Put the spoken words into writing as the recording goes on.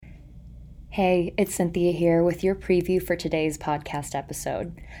Hey, it's Cynthia here with your preview for today's podcast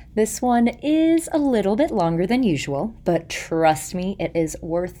episode. This one is a little bit longer than usual, but trust me, it is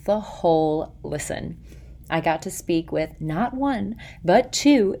worth the whole listen. I got to speak with not one, but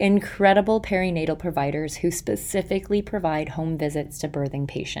two incredible perinatal providers who specifically provide home visits to birthing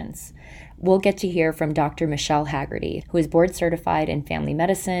patients. We'll get to hear from Dr. Michelle Haggerty, who is board certified in family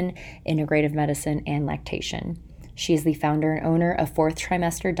medicine, integrative medicine, and lactation. She is the founder and owner of Fourth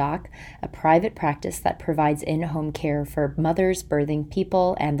Trimester Doc, a private practice that provides in-home care for mothers, birthing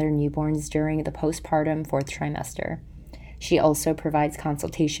people, and their newborns during the postpartum fourth trimester. She also provides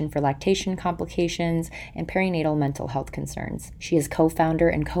consultation for lactation complications and perinatal mental health concerns. She is co-founder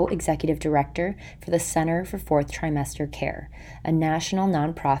and co-executive director for the Center for Fourth Trimester Care, a national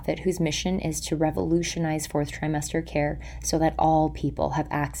nonprofit whose mission is to revolutionize fourth trimester care so that all people have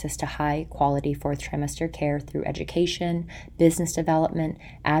access to high-quality fourth trimester care through education, business development,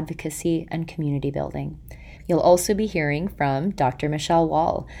 advocacy, and community building. You'll also be hearing from Dr. Michelle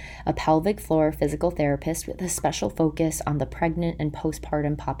Wall, a pelvic floor physical therapist with a special focus on the pregnant and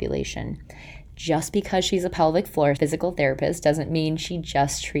postpartum population. Just because she's a pelvic floor physical therapist doesn't mean she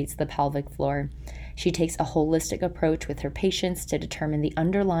just treats the pelvic floor. She takes a holistic approach with her patients to determine the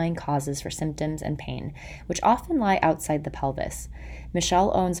underlying causes for symptoms and pain, which often lie outside the pelvis.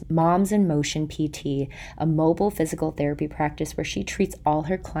 Michelle owns Moms in Motion PT, a mobile physical therapy practice where she treats all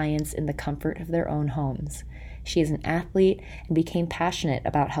her clients in the comfort of their own homes. She is an athlete and became passionate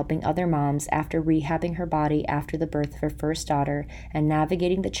about helping other moms after rehabbing her body after the birth of her first daughter and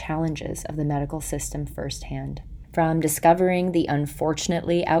navigating the challenges of the medical system firsthand. From discovering the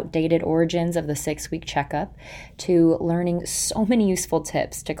unfortunately outdated origins of the 6-week checkup to learning so many useful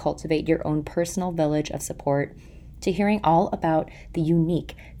tips to cultivate your own personal village of support, to hearing all about the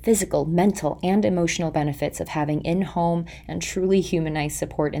unique physical, mental, and emotional benefits of having in-home and truly humanized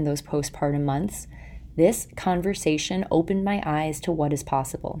support in those postpartum months, this conversation opened my eyes to what is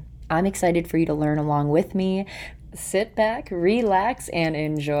possible. I'm excited for you to learn along with me. Sit back, relax, and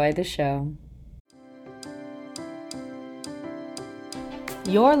enjoy the show.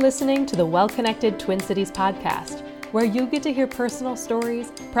 You're listening to the Well-Connected Twin Cities podcast, where you get to hear personal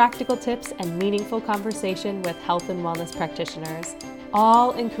stories, practical tips, and meaningful conversation with health and wellness practitioners,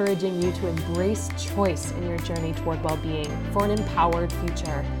 all encouraging you to embrace choice in your journey toward well-being for an empowered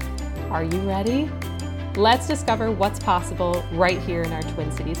future. Are you ready? Let's discover what's possible right here in our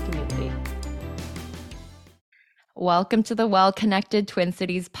Twin Cities community. Welcome to the Well-Connected Twin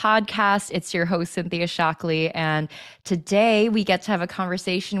Cities podcast. It's your host, Cynthia Shockley, and today we get to have a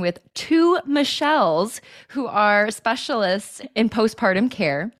conversation with two Michelles who are specialists in postpartum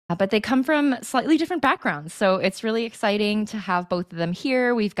care, but they come from slightly different backgrounds. So it's really exciting to have both of them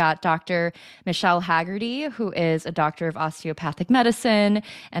here. We've got Dr. Michelle Haggerty, who is a doctor of osteopathic medicine,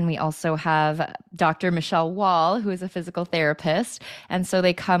 and we also have Dr. Michelle Wall, who is a physical therapist. And so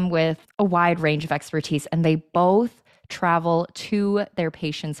they come with a wide range of expertise, and they both travel to their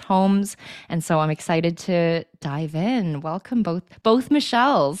patients' homes. And so I'm excited to dive in. Welcome both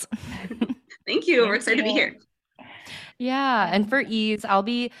Michelles. Thank you. We're excited to be here. Yeah. And for ease, I'll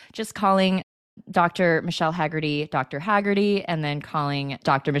be just calling Dr. Michelle Haggerty, Dr. Haggerty, and then calling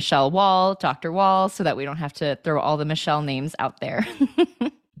Dr. Michelle Wall, Dr. Wall, so that we don't have to throw all the Michelle names out there.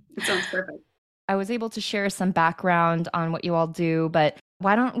 It sounds perfect. I was able to share some background on what you all do, but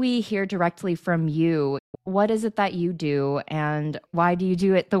why don't we hear directly from you? What is it that you do, and why do you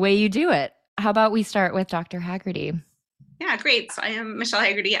do it the way you do it? How about we start with Dr. Haggerty? Yeah, great. So I am Michelle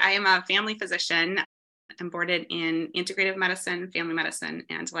Haggerty. I am a family physician. I'm boarded in integrative medicine, family medicine,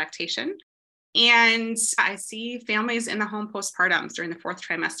 and lactation. And I see families in the home postpartum during the fourth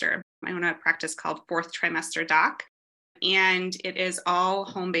trimester. I own a practice called Fourth Trimester Doc, and it is all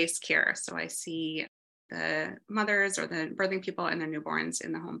home-based care. So I see the mothers or the birthing people and their newborns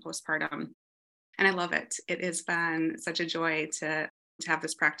in the home postpartum. And I love it. It has been such a joy to have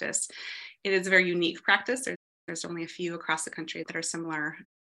this practice. It is a very unique practice. There's only a few across the country that are similar.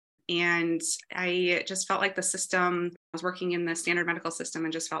 And I just felt like the system, I was working in the standard medical system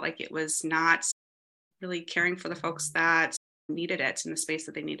and just felt like it was not really caring for the folks that needed it in the space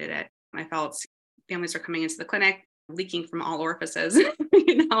that they needed it. I felt families were coming into the clinic leaking from all orifices,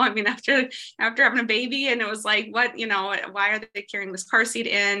 after having a baby, and it was like, what, why are they carrying this car seat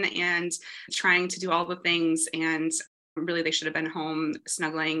in and trying to do all the things? And really, they should have been home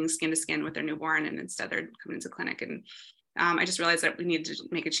snuggling skin to skin with their newborn, and instead they're coming into clinic. And I just realized that we needed to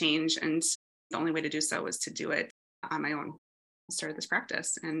make a change, and the only way to do so was to do it on my own. I started this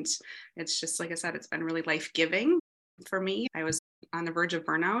practice, and it's just, like I said, it's been really life-giving for me. I was on the verge of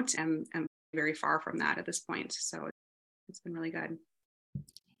burnout and very far from that at this point. So it's been really good.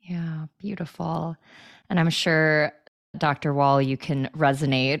 Yeah, beautiful. And I'm sure, Dr. Wall, you can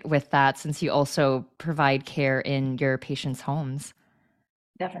resonate with that since you also provide care in your patients' homes.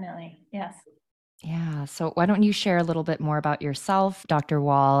 Definitely. Yes. Yeah. So why don't you share a little bit more about yourself, Dr.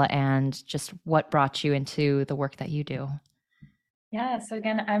 Wall, and just what brought you into the work that you do? Yeah. So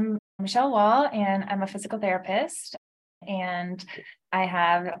again, I'm Michelle Wall and I'm a physical therapist, and I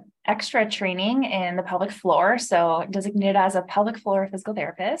have extra training in the pelvic floor. So designated as a pelvic floor physical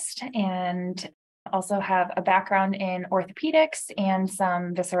therapist, and also have a background in orthopedics and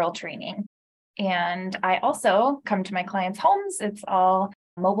some visceral training. And I also come to my clients' homes. It's all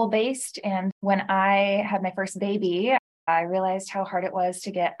mobile based. And when I had my first baby, I realized how hard it was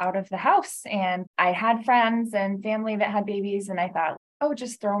to get out of the house. And I had friends and family that had babies, and I thought, oh,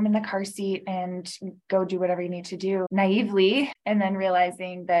 just throw them in the car seat and go do whatever you need to do naively. And then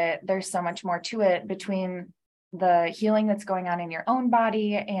realizing that there's so much more to it between the healing that's going on in your own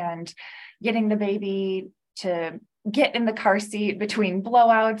body and getting the baby to get in the car seat between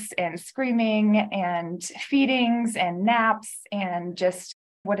blowouts and screaming and feedings and naps, and just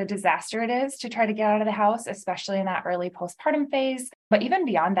what a disaster it is to try to get out of the house, especially in that early postpartum phase, but even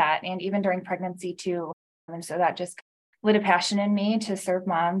beyond that, and even during pregnancy too. And so that just lit a passion in me to serve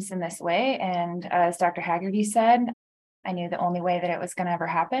moms in this way. And as Dr. Haggerty said, I knew the only way that it was going to ever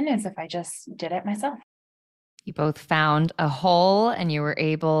happen is if I just did it myself. You both found a hole and you were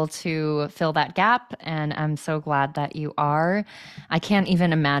able to fill that gap. And I'm so glad that you are. I can't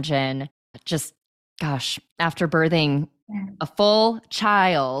even imagine just, gosh, after birthing a full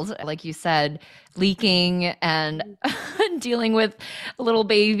child, like you said, leaking and dealing with a little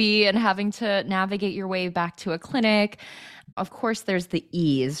baby and having to navigate your way back to a clinic. Of course, there's the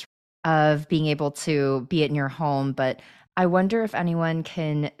ease of being able to be in your home, but I wonder if anyone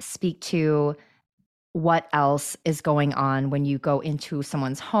can speak to what else is going on when you go into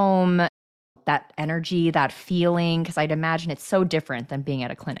someone's home, that energy, that feeling, because I'd imagine it's so different than being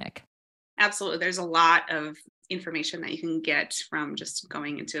at a clinic. Absolutely. There's a lot of information that you can get from just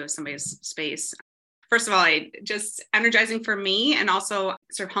going into somebody's space. First of all, just energizing for me, and also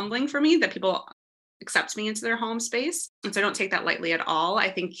sort of humbling for me that people accept me into their home space. And so I don't take that lightly at all. I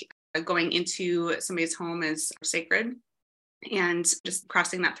think going into somebody's home is sacred. And just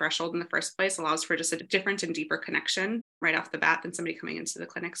crossing that threshold in the first place allows for just a different and deeper connection right off the bat than somebody coming into the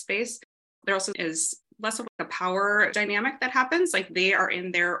clinic space. There also is less of a power dynamic that happens. Like they are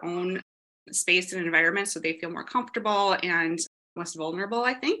in their own space and environment, so they feel more comfortable and less vulnerable,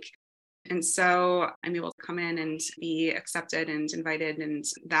 I think. And so I'm able to come in and be accepted and invited, and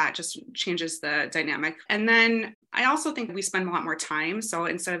that just changes the dynamic. And then I also think we spend a lot more time. So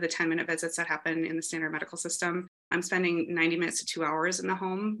instead of the 10-minute visits that happen in the standard medical system, I'm spending 90 minutes to 2 hours in the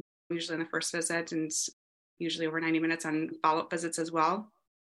home, usually in the first visit, and usually over 90 minutes on follow-up visits as well.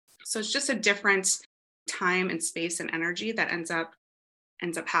 So it's just a different time and space and energy that ends up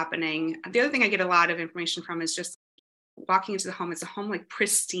happening. The other thing I get a lot of information from is just walking into the home. Is the home like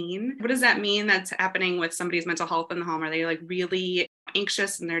pristine? What does that mean that's happening with somebody's mental health in the home? Are they like really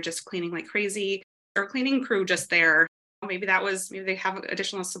anxious and they're just cleaning like crazy? Or cleaning crew just there? Maybe they have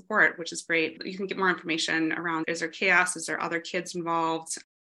additional support, which is great. You can get more information around, is there chaos? Is there other kids involved?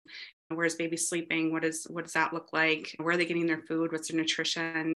 Where's baby sleeping? What does that look like? Where are they getting their food? What's their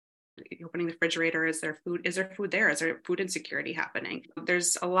nutrition? Opening the refrigerator, is there food there? Is there food insecurity happening?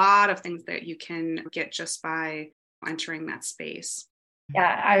 There's a lot of things that you can get just by entering that space.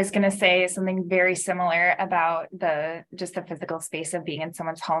 Yeah, I was going to say something very similar about the physical space of being in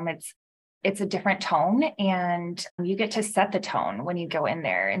someone's home. It's a different tone, and you get to set the tone when you go in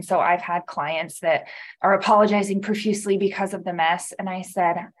there. And so I've had clients that are apologizing profusely because of the mess. And I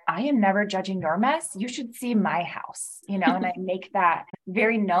said, I am never judging your mess. You should see my house, and I make that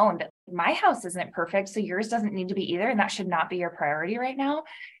very known that my house isn't perfect, so yours doesn't need to be either. And that should not be your priority right now.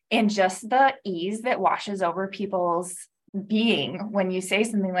 And just the ease that washes over people's being when you say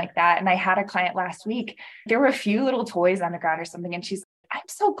something like that. And I had a client last week, there were a few little toys on the ground or something, and she's, I'm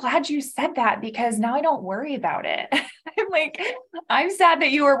so glad you said that because now I don't worry about it. I'm like, I'm sad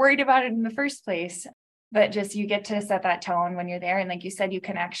that you were worried about it in the first place. But just you get to set that tone when you're there. And like you said, you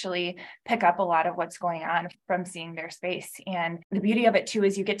can actually pick up a lot of what's going on from seeing their space. And the beauty of it too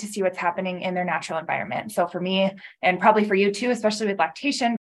is you get to see what's happening in their natural environment. So for me, and probably for you too, especially with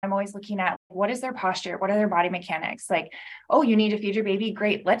lactation, I'm always looking at what is their posture? What are their body mechanics? Like, oh, you need to feed your baby?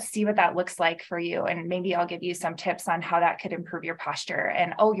 Great. Let's see what that looks like for you. And maybe I'll give you some tips on how that could improve your posture.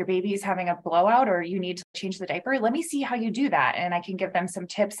 And, oh, your baby is having a blowout or you need to change the diaper. Let me see how you do that. And I can give them some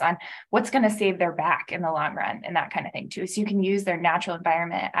tips on what's going to save their back in the long run and that kind of thing too. So you can use their natural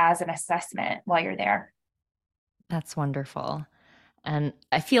environment as an assessment while you're there. That's wonderful. And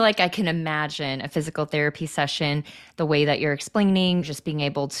I feel like I can imagine a physical therapy session, the way that you're explaining, just being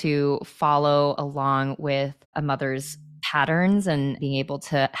able to follow along with a mother's patterns and being able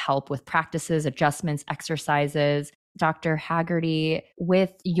to help with practices, adjustments, exercises. Dr. Haggerty,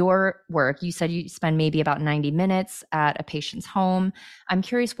 with your work, you said you spend maybe about 90 minutes at a patient's home. I'm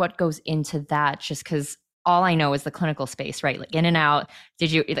curious what goes into that, just because all I know is the clinical space, right? Like in and out.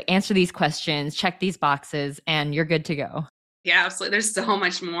 Did you answer these questions, check these boxes, and you're good to go? Yeah, absolutely. There's so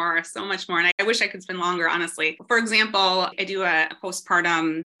much more. And I wish I could spend longer, honestly. For example, I do a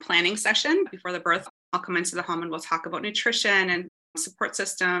postpartum planning session before the birth. I'll come into the home and we'll talk about nutrition and support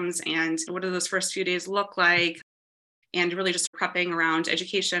systems and what do those first few days look like. And really just prepping around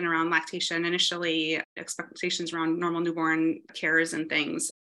education, around lactation, initially expectations around normal newborn cares and things.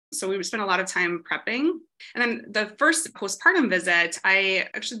 So we would spend a lot of time prepping. And then the first postpartum visit,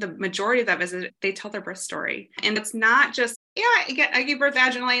 the majority of that visit, they tell their birth story. And it's not just, I gave birth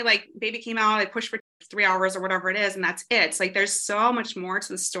vaginally, like baby came out, I pushed for 3 hours or whatever it is, and that's it. It's like there's so much more to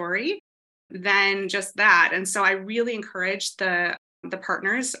the story than just that. And so I really encourage the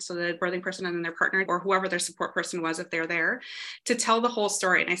partners, so the birthing person and then their partner or whoever their support person was, if they're there, to tell the whole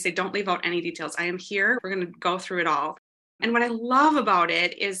story. And I say, don't leave out any details. I am here. We're going to go through it all. And what I love about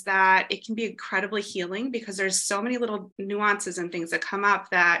it is that it can be incredibly healing because there's so many little nuances and things that come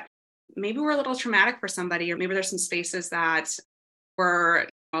up that maybe were a little traumatic for somebody, or maybe there's some spaces that were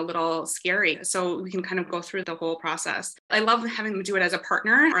a little scary. So we can kind of go through the whole process. I love having them do it as a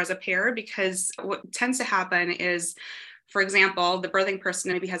partner or as a pair, because what tends to happen is, for example, the birthing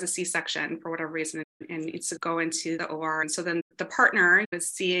person maybe has a C-section for whatever reason and needs to go into the OR. And so then the partner is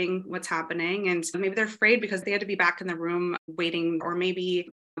seeing what's happening, and maybe they're afraid because they had to be back in the room waiting, or maybe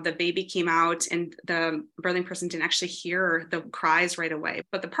the baby came out and the birthing person didn't actually hear the cries right away,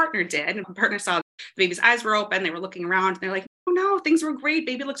 but the partner did. And the partner saw the baby's eyes were open. They were looking around and they're like, oh no, things were great.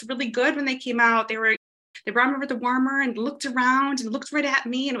 Baby looks really good when they came out. They brought him over the warmer and looked around and looked right at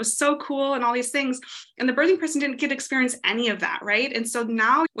me. And it was so cool and all these things. And the birthing person didn't get to experience any of that, right? And so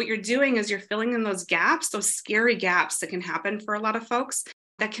now what you're doing is you're filling in those gaps, those scary gaps that can happen for a lot of folks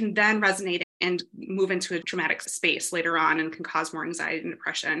that can then resonate and move into a traumatic space later on and can cause more anxiety and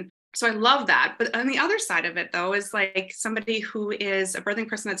depression. So I love that. But on the other side of it, though, is like somebody who is a birthing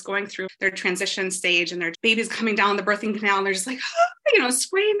person that's going through their transition stage and their baby's coming down the birthing canal and they're just like,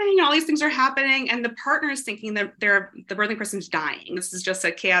 screaming, all these things are happening. And the partner is thinking that the birthing person's dying. This is just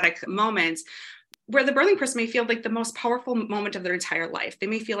a chaotic moment, where the birthing person may feel like the most powerful moment of their entire life. They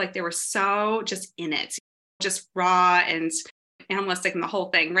may feel like they were so just in it, just raw and animalistic and the whole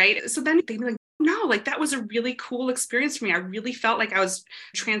thing, right? So then they'd be like, no, like that was a really cool experience for me. I really felt like I was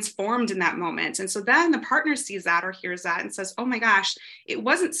transformed in that moment. And so then the partner sees that or hears that and says, oh my gosh, it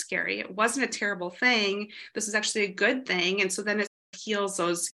wasn't scary. It wasn't a terrible thing. This is actually a good thing. And so then it heals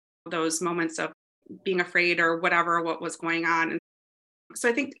those moments of being afraid or whatever, what was going on. And so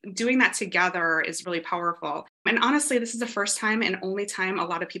I think doing that together is really powerful. And honestly, this is the first time and only time a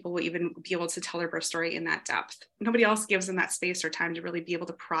lot of people will even be able to tell their birth story in that depth. Nobody else gives them that space or time to really be able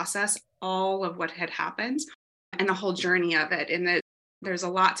to process all of what had happened and the whole journey of it. And that there's a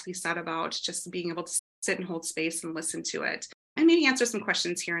lot to be said about just being able to sit and hold space and listen to it. And maybe answer some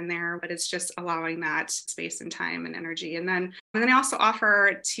questions here and there, but it's just allowing that space and time and energy. And then I also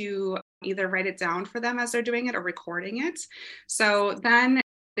offer to either write it down for them as they're doing it or recording it. So then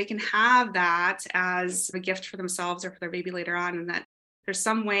they can have that as a gift for themselves or for their baby later on, and that there's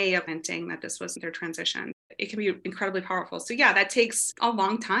some way of hinting that this was their transition. It can be incredibly powerful. So yeah, that takes a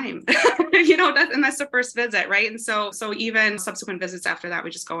long time, and that's the first visit, right? And so even subsequent visits after that, we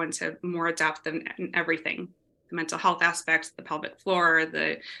just go into more depth and everything. The mental health aspects, the pelvic floor,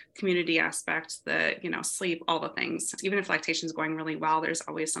 the community aspects, the sleep, all the things. Even if lactation is going really well, there's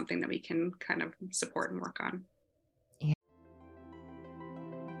always something that we can kind of support and work on.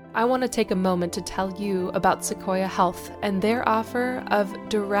 I want to take a moment to tell you about Sequoia Health and their offer of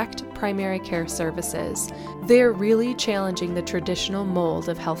direct primary care services. They're really challenging the traditional mold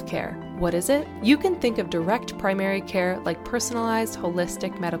of healthcare. What is it? You can think of direct primary care like personalized,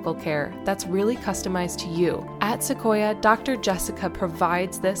 holistic medical care that's really customized to you. At Sequoia, Dr. Jessica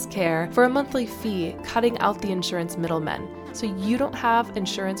provides this care for a monthly fee, cutting out the insurance middlemen. So you don't have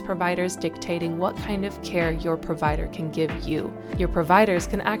insurance providers dictating what kind of care your provider can give you. Your providers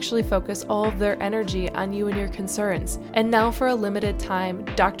can actually focus all of their energy on you and your concerns. And now for a limited time,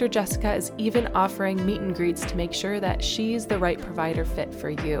 Dr. Jessica is even offering meet and greets to make sure that she's the right provider fit for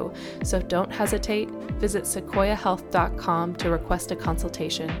you. So don't hesitate. Visit sequoiahealth.com to request a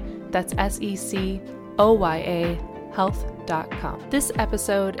consultation. That's SECOYA health.com. This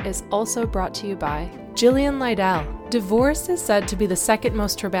episode is also brought to you by Jillian Lydell. Divorce is said to be the second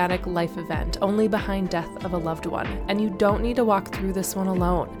most traumatic life event, only behind death of a loved one, and you don't need to walk through this one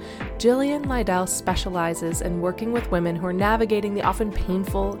alone. Jillian Lydell specializes in working with women who are navigating the often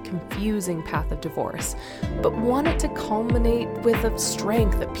painful, confusing path of divorce, but want it to culminate with a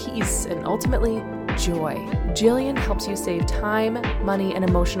strength, a peace, and ultimately joy. Jillian helps you save time, money, and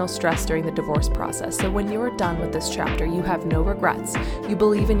emotional stress during the divorce process, so when you're done with this chapter, you have no regrets, you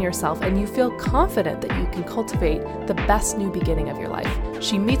believe in yourself, and you feel confident that you can cultivate the best new beginning of your life.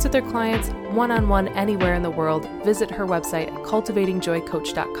 She meets with her clients one-on-one anywhere in the world. Visit her website at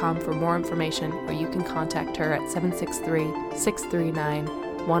cultivatingjoycoach.com for more information, or you can contact her at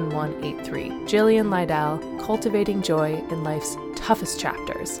 763-639-1183. Jillian Lydell, cultivating joy in life's toughest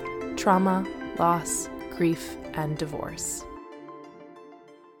chapters: trauma, loss, grief, and divorce.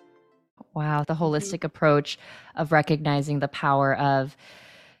 Wow, the holistic approach of recognizing the power of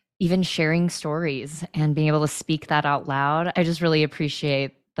even sharing stories and being able to speak that out loud. I just really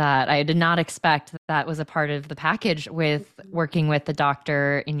appreciate that. I did not expect that was a part of the package with working with the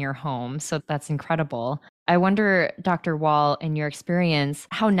doctor in your home. So that's incredible. I wonder, Dr. Wall, in your experience,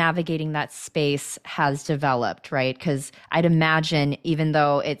 how navigating that space has developed, right? Because I'd imagine even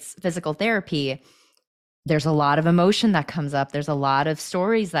though it's physical therapy, there's a lot of emotion that comes up. There's a lot of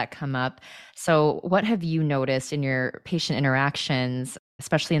stories that come up. So what have you noticed in your patient interactions,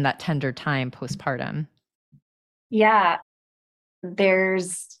 especially in that tender time postpartum? Yeah,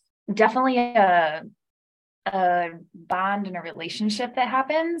 there's definitely a bond and a relationship that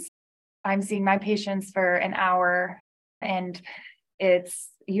happens. I'm seeing my patients for an hour, and it's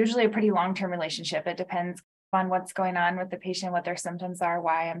usually a pretty long-term relationship. It depends on what's going on with the patient, what their symptoms are,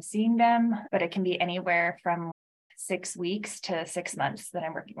 why I'm seeing them, but it can be anywhere from 6 weeks to 6 months that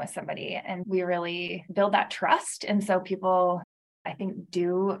I'm working with somebody, and we really build that trust. And so people, I think,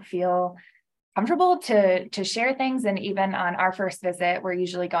 do feel comfortable to share things. And even on our first visit, we're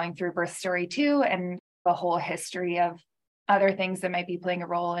usually going through birth story 2 and the whole history of other things that might be playing a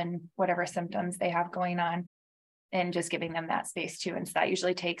role in whatever symptoms they have going on, and just giving them that space too. And so that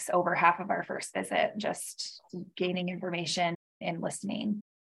usually takes over half of our first visit, just gaining information and listening.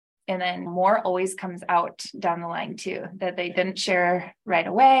 And then more always comes out down the line too, that they didn't share right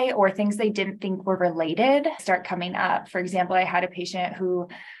away, or things they didn't think were related start coming up. For example, I had a patient who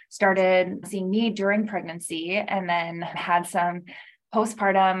started seeing me during pregnancy and then had some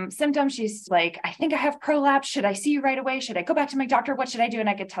postpartum symptoms. She's like, I think I have prolapse. Should I see you right away? Should I go back to my doctor? What should I do? And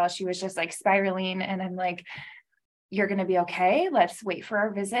I could tell she was just like spiraling. And I'm like, you're going to be okay. Let's wait for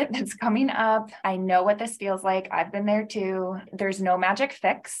our visit that's coming up. I know what this feels like. I've been there too. There's no magic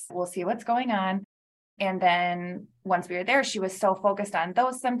fix. We'll see what's going on. And then once we were there, she was so focused on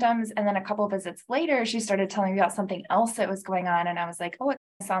those symptoms. And then a couple of visits later, she started telling me about something else that was going on. And I was like, oh, it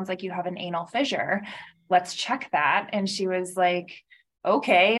sounds like you have an anal fissure. Let's check that. And she was like,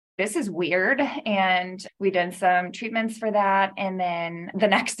 okay, this is weird. And we did some treatments for that. And then the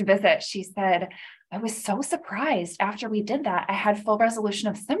next visit, she said, I was so surprised after we did that. I had full resolution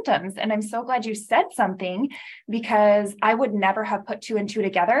of symptoms. And I'm so glad you said something, because I would never have put 2 and 2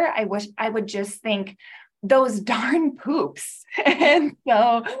 together. I wish I would just think those darn poops. And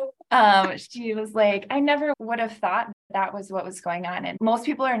so she was like, I never would have thought that was what was going on. And most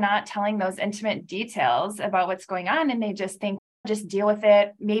people are not telling those intimate details about what's going on. And they just think, just deal with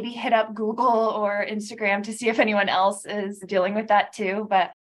it. Maybe hit up Google or Instagram to see if anyone else is dealing with that too.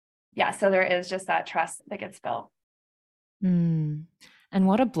 But yeah, so there is just that trust that gets built. And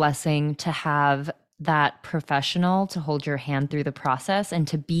what a blessing to have that professional to hold your hand through the process and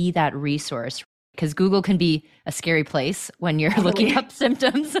to be that resource, because Google can be a scary place when you're looking up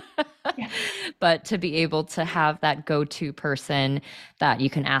symptoms, yeah. But to be able to have that go-to person that you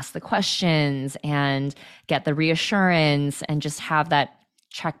can ask the questions and get the reassurance and just have that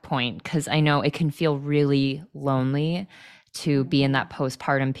checkpoint, because I know it can feel really lonely to be in that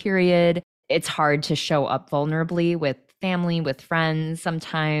postpartum period. It's hard to show up vulnerably with family, with friends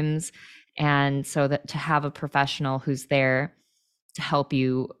sometimes. And so that to have a professional who's there to help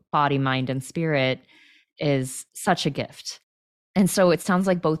you body, mind, and spirit is such a gift. And so it sounds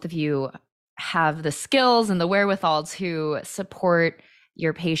like both of you have the skills and the wherewithal to support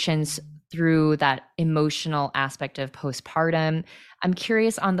your patients through that emotional aspect of postpartum. I'm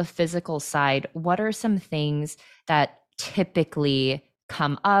curious, on the physical side, what are some things that typically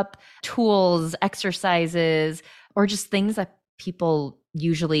come up, tools, exercises, or just things that people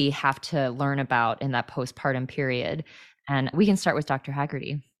usually have to learn about in that postpartum period? And we can start with Dr.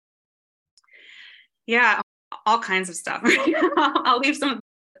 Haggerty. Yeah, all kinds of stuff. I'll leave some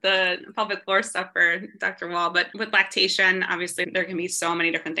the pelvic floor stuff for Dr. Wall, but with lactation, obviously there can be so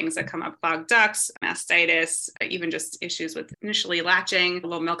many different things that come up: clogged ducts, mastitis, even just issues with initially latching,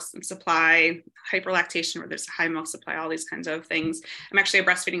 low milk supply, hyperlactation where there's a high milk supply, all these kinds of things. I'm actually a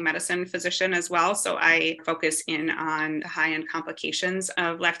breastfeeding medicine physician as well, so I focus in on the high-end complications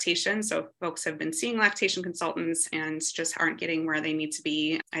of lactation. So folks have been seeing lactation consultants and just aren't getting where they need to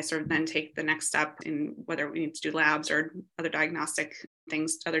be. I sort of then take the next step in whether we need to do labs or other diagnostic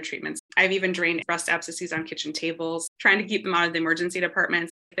things, other treatments. I've even drained breast abscesses on kitchen tables, trying to keep them out of the emergency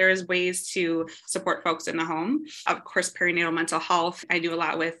departments. There is ways to support folks in the home. Of course, perinatal mental health, I do a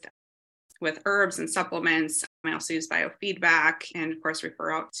lot with herbs and supplements. I also use biofeedback and, of course,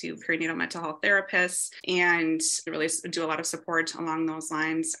 refer out to perinatal mental health therapists and really do a lot of support along those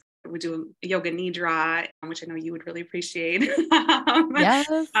lines. We do yoga nidra, which I know you would really appreciate. Yes.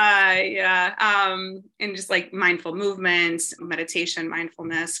 And just like mindful movement, meditation,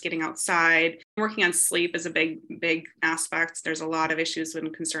 mindfulness, getting outside. Working on sleep is a big aspect. There's a lot of issues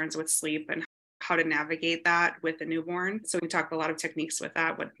and concerns with sleep and how to navigate that with a newborn. So we talk a lot of techniques with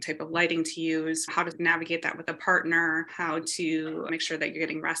that, what type of lighting to use, how to navigate that with a partner, how to make sure that you're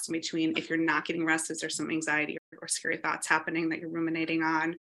getting rest in between. If you're not getting rest, is there some anxiety or scary thoughts happening that you're ruminating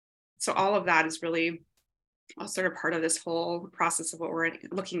on? So all of that is really all sort of part of this whole process of what we're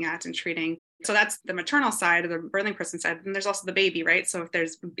looking at and treating. So that's the maternal side of the birthing person side. And there's also the baby, right? So if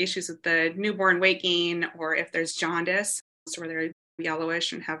there's issues with the newborn waking, or if there's jaundice, so where they're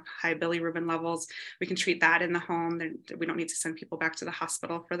yellowish and have high bilirubin levels, we can treat that in the home. We don't need to send people back to the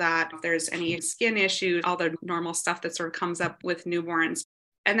hospital for that. If there's any skin issues, all the normal stuff that sort of comes up with newborns.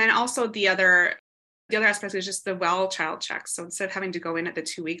 And then also the other aspect is just the well child check. So instead of having to go in at the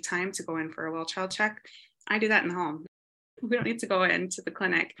 2-week time to go in for a well child check, I do that in the home. We don't need to go into the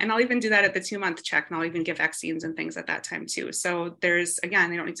clinic. And I'll even do that at the 2-month check. And I'll even give vaccines and things at that time too. So they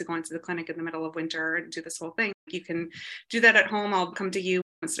don't need to go into the clinic in the middle of winter and do this whole thing. You can do that at home. I'll come to you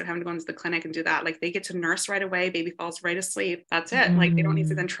instead of having to go into the clinic and do that. Like, they get to nurse right away. Baby falls right asleep. That's it. Like, they don't need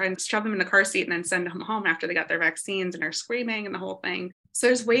to then try and shove them in the car seat and then send them home after they got their vaccines and are screaming and the whole thing. So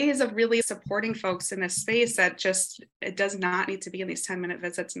there's ways of really supporting folks in this space that it does not need to be in these 10-minute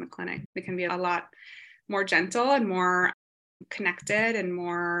visits in the clinic. It can be a lot more gentle and more connected and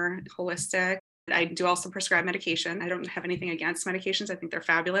more holistic. I do also prescribe medication. I don't have anything against medications. I think they're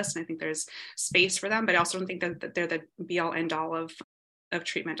fabulous and I think there's space for them, but I also don't think that they're the be all end all of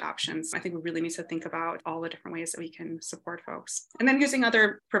treatment options. I think we really need to think about all the different ways that we can support folks. And then using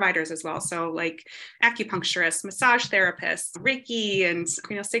other providers as well. So like acupuncturists, massage therapists, Reiki,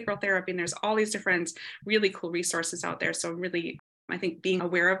 and sacral therapy. And there's all these different really cool resources out there. So really, I think being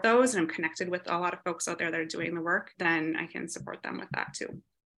aware of those, and I'm connected with a lot of folks out there that are doing the work, then I can support them with that too.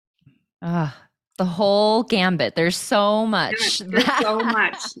 The whole gambit. There's so much. There's so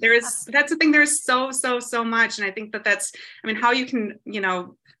much. That's the thing. There's so much. And I think how you can,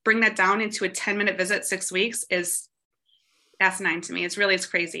 bring that down into a 10-minute visit, 6 weeks is asinine to me. It's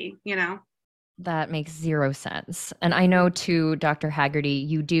crazy, That makes zero sense. And I know too, Dr. Haggerty,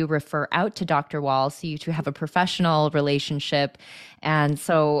 you do refer out to Dr. Wall, so you two have a professional relationship. And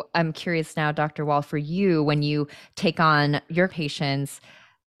so I'm curious now, Dr. Wall, for you, when you take on your patients,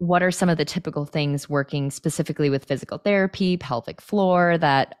 what are some of the typical things working specifically with physical therapy, pelvic floor,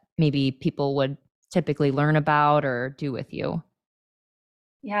 that maybe people would typically learn about or do with you?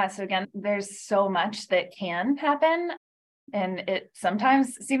 Yeah. So again, there's so much that can happen. And it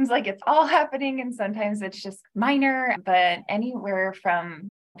sometimes seems like it's all happening and sometimes it's just minor, but anywhere from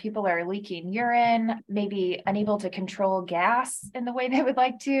people are leaking urine, maybe unable to control gas in the way they would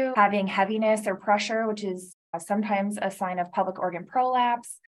like to, having heaviness or pressure, which is sometimes a sign of pelvic organ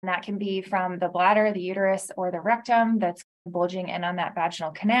prolapse. And that can be from the bladder, the uterus, or the rectum that's bulging in on that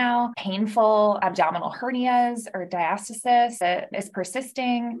vaginal canal, painful abdominal hernias or diastasis that is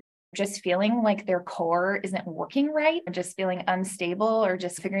persisting, just feeling like their core isn't working right, just feeling unstable or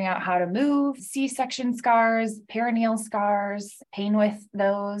just figuring out how to move, C-section scars, perineal scars, pain with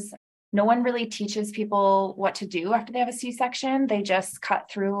those. No one really teaches people what to do after they have a C-section. They just cut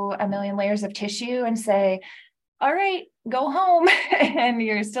through a million layers of tissue and say, all right, go home. And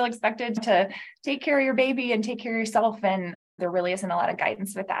you're still expected to take care of your baby and take care of yourself. And there really isn't a lot of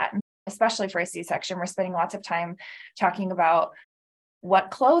guidance with that. And especially for a C-section, we're spending lots of time talking about what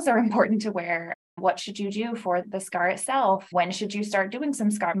clothes are important to wear, What should you do for the scar itself? When should you start doing some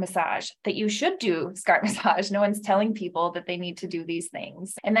scar massage? That you should do scar massage. No one's telling people that they need to do these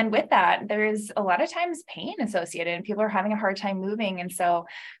things. And then with that, there's a lot of times pain associated and people are having a hard time moving. And so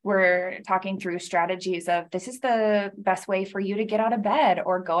we're talking through strategies of this is the best way for you to get out of bed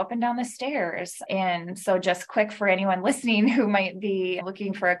or go up and down the stairs. And so just quick for anyone listening who might be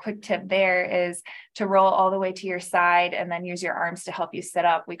looking for a quick tip there is to roll all the way to your side and then use your arms to help you sit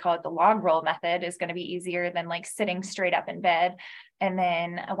up. We call it the log roll method. Is going to be easier than like sitting straight up in bed. And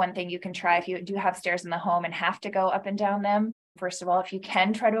then one thing you can try if you do have stairs in the home and have to go up and down them. First of all, if you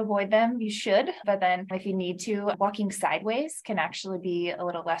can try to avoid them, you should. But then if you need to, walking sideways can actually be a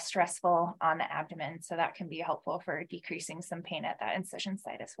little less stressful on the abdomen. So that can be helpful for decreasing some pain at that incision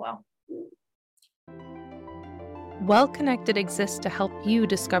site as well. Well Connected exists to help you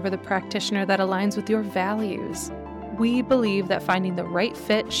discover the practitioner that aligns with your values. We believe that finding the right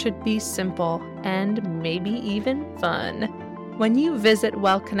fit should be simple and maybe even fun. When you visit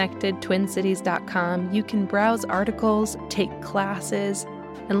wellconnectedtwincities.com, you can browse articles, take classes,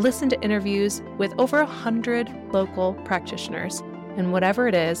 and listen to interviews with over 100 local practitioners. And whatever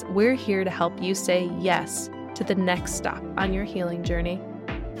it is, we're here to help you say yes to the next stop on your healing journey.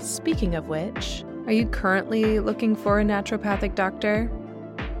 Speaking of which, are you currently looking for a naturopathic doctor?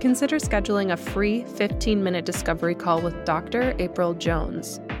 Consider scheduling a free 15-minute discovery call with Dr. April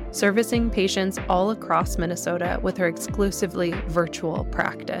Jones, servicing patients all across Minnesota with her exclusively virtual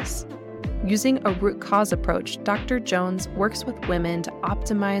practice. Using a root cause approach, Dr. Jones works with women to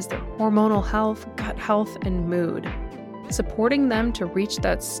optimize their hormonal health, gut health, and mood, supporting them to reach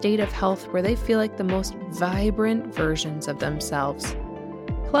that state of health where they feel like the most vibrant versions of themselves.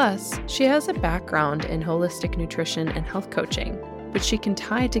 Plus, she has a background in holistic nutrition and health coaching, which she can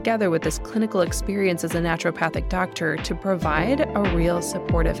tie together with this clinical experience as a naturopathic doctor to provide a real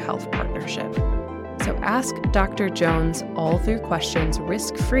supportive health partnership. So ask Dr. Jones all of your questions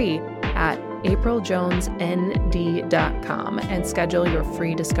risk-free at apriljonesnd.com and schedule your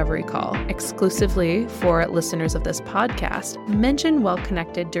free discovery call. Exclusively for listeners of this podcast, mention Well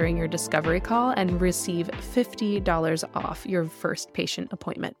Connected during your discovery call and receive $50 off your first patient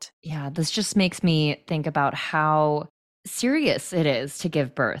appointment. Yeah, this just makes me think about how serious it is to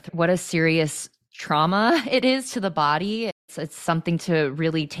give birth. What a serious trauma it is to the body. It's something to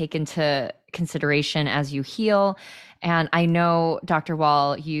really take into consideration as you heal. And I know, Dr.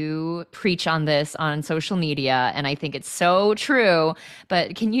 Wall, you preach on this on social media, and I think it's so true.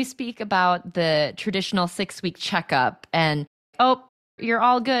 But can you speak about the traditional 6-week checkup and, oh, you're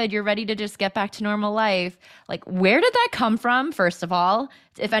all good, you're ready to just get back to normal life? Like, where did that come from, first of all,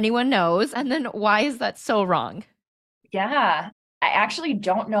 if anyone knows? And then why is that so wrong? Yeah, I actually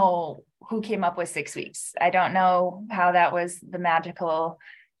don't know who came up with 6 weeks. I don't know how that was the magical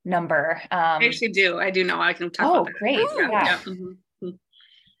number. I actually do. I do know. I can talk about that. Great. Yeah. Mm-hmm.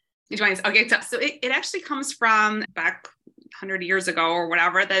 Okay, so it actually comes from back 100 years ago or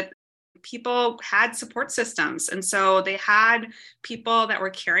whatever, that people had support systems. And so they had people that were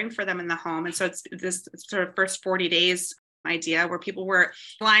caring for them in the home. And so it's this sort of first 40 days idea where people were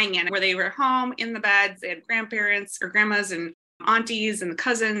lying in, where they were home in the beds. They had grandparents or grandmas and aunties and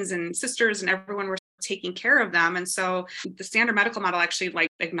cousins and sisters, and everyone were taking care of them. And so the standard medical model actually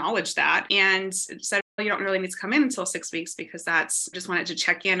acknowledged that and said, well, you don't really need to come in until 6 weeks, because that's just wanted to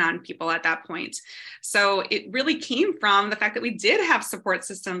check in on people at that point. So it really came from the fact that we did have support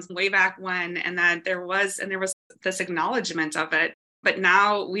systems way back when, and that there was this acknowledgement of it. But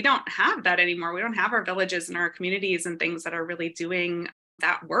now we don't have that anymore. We don't have our villages and our communities and things that are really doing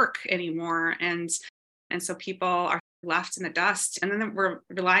that work anymore. And so people are left in the dust. And then we're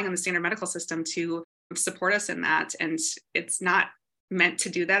relying on the standard medical system to support us in that. And it's not meant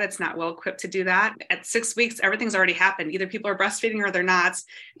to do that. It's not well equipped to do that. At 6 weeks, everything's already happened. Either people are breastfeeding or they're not.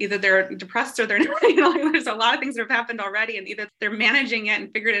 Either they're depressed or they're not. There's a lot of things that have happened already. And either they're managing it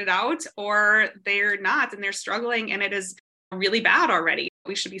and figured it out, or they're not and they're struggling. And it is really bad already.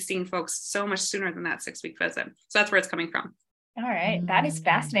 We should be seeing folks so much sooner than that 6-week visit. So that's where it's coming from. All right. That is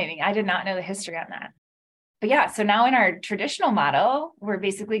fascinating. I did not know the history on that. But yeah, so now in our traditional model, we're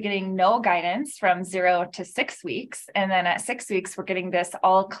basically getting no guidance from 0 to 6 weeks. And then at 6 weeks, we're getting this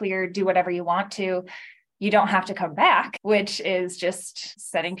all clear, do whatever you want to. You don't have to come back, which is just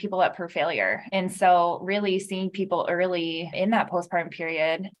setting people up for failure. And so really seeing people early in that postpartum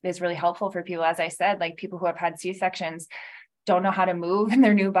period is really helpful for people. As I said, like people who have had C-sections, don't know how to move in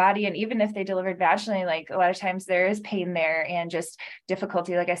their new body. And even if they delivered vaginally, like a lot of times there is pain there and just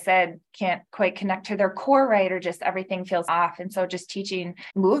difficulty, like I said, can't quite connect to their core right, or just everything feels off. And so just teaching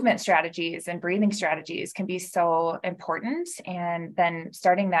movement strategies and breathing strategies can be so important. And then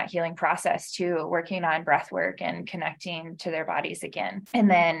starting that healing process too, working on breath work and connecting to their bodies again.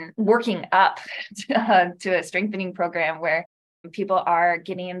 And then working up to a strengthening program where people are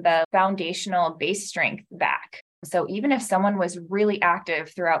getting the foundational base strength back. So even if someone was really active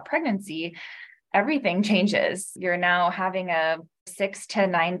throughout pregnancy, everything changes. You're now having a 6 to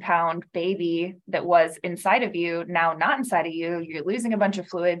 9 pound baby that was inside of you, now not inside of you. You're losing a bunch of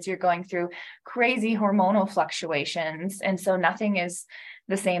fluids. You're going through crazy hormonal fluctuations. And so nothing is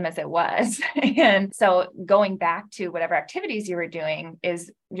the same as it was. And so going back to whatever activities you were doing is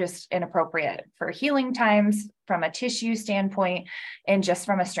just inappropriate for healing times from a tissue standpoint, and just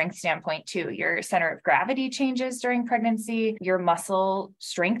from a strength standpoint too. Your center of gravity changes during pregnancy. Your muscle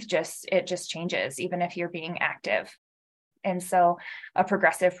strength just changes, even if you're being active. And so a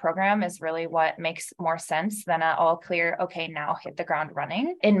progressive program is really what makes more sense than a all clear, okay, now hit the ground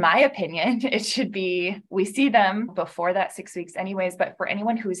running. In my opinion, it should be, we see them before that 6 weeks anyways, but for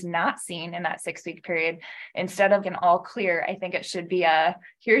anyone who's not seen in that 6 week period, instead of an all clear, I think it should be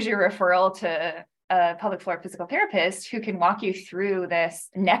here's your referral to a pelvic floor physical therapist who can walk you through this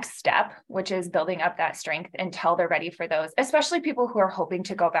next step, which is building up that strength until they're ready for those, especially people who are hoping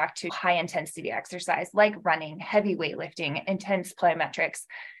to go back to high intensity exercise like running, heavy weightlifting, intense plyometrics.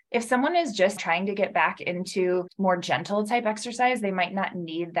 If someone is just trying to get back into more gentle type exercise, they might not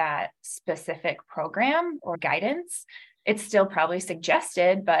need that specific program or guidance. It's still probably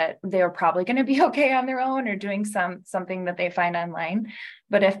suggested, but they're probably going to be okay on their own or doing something that they find online.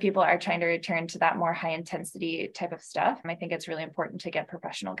 But if people are trying to return to that more high intensity type of stuff, I think it's really important to get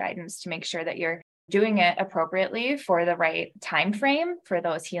professional guidance to make sure that you're doing it appropriately for the right time frame for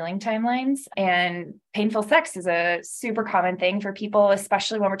those healing timelines. And painful sex is a super common thing for people,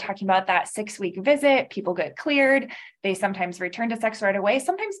 especially when we're talking about that 6 week visit. People get cleared. They sometimes return to sex right away.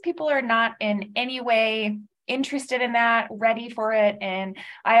 Sometimes people are not in any way interested in that, ready for it. And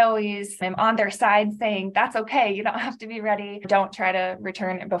I always am on their side saying, that's okay. You don't have to be ready. Don't try to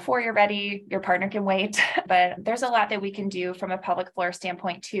return before you're ready. Your partner can wait. But there's a lot that we can do from a pelvic floor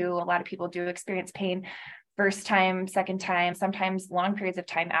standpoint too. A lot of people do experience pain first time, second time, sometimes long periods of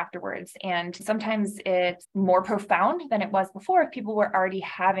time afterwards. And sometimes it's more profound than it was before if people were already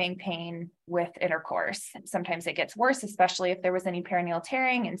having pain with intercourse. Sometimes it gets worse, especially if there was any perineal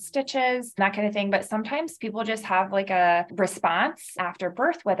tearing and stitches, that kind of thing. But sometimes people just have like a response after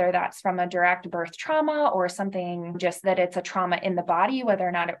birth, whether that's from a direct birth trauma or something just that it's a trauma in the body, whether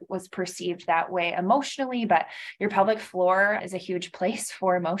or not it was perceived that way emotionally. But your pelvic floor is a huge place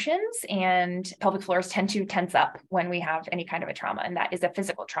for emotions, and pelvic floors tend to tense up when we have any kind of a trauma. And that is a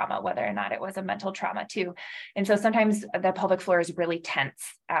physical trauma, whether or not it was a mental trauma too. And so sometimes the pelvic floor is really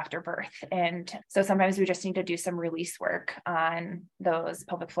tense after birth. And so sometimes we just need to do some release work on those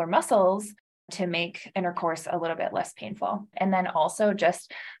pelvic floor muscles to make intercourse a little bit less painful. And then also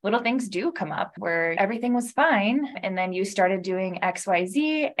just little things do come up where everything was fine. And then you started doing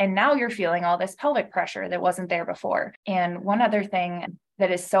XYZ, and now you're feeling all this pelvic pressure that wasn't there before. And one other thing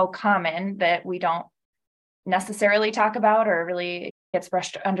that is so common that we don't necessarily talk about or really gets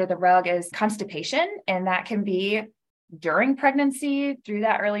brushed under the rug is constipation. And that can be during pregnancy, through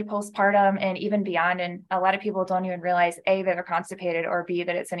that early postpartum, and even beyond. And a lot of people don't even realize A, that they're constipated, or B,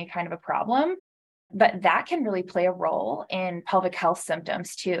 that it's any kind of a problem. But that can really play a role in pelvic health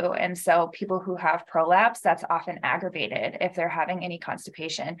symptoms too. And so people who have prolapse, that's often aggravated if they're having any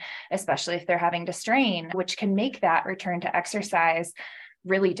constipation, especially if they're having to strain, which can make that return to exercise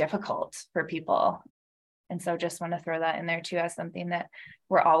really difficult for people. And so just want to throw that in there too as something that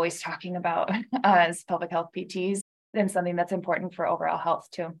we're always talking about as pelvic health PTs, and something that's important for overall health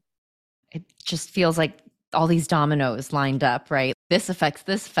too. It just feels like all these dominoes lined up, right? This affects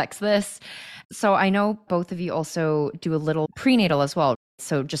this, affects this. So I know both of you also do a little prenatal as well.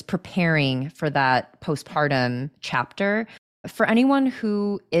 So just preparing for that postpartum chapter. For anyone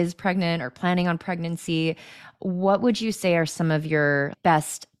who is pregnant or planning on pregnancy, what would you say are some of your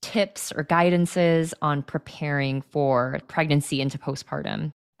best tips or guidances on preparing for pregnancy into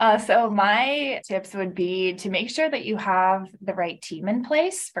postpartum? So my tips would be to make sure that you have the right team in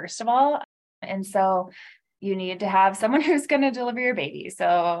place, first of all. And so you need to have someone who's going to deliver your baby.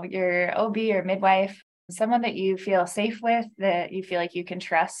 So your OB or midwife, someone that you feel safe with, that you feel like you can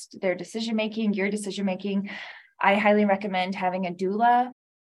trust their decision-making, your decision-making. I highly recommend having a doula.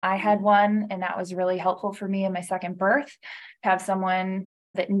 I had one, and that was really helpful for me in my second birth, to have someone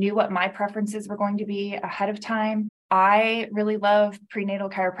that knew what my preferences were going to be ahead of time. I really love prenatal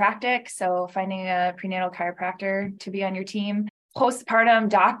chiropractic. So finding a prenatal chiropractor to be on your team, postpartum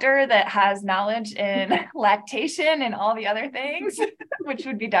doctor that has knowledge in lactation and all the other things, which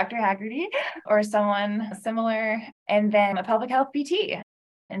would be Dr. Haggerty or someone similar, and then a pelvic health PT.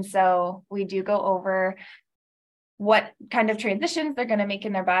 And so we do go over what kind of transitions they're going to make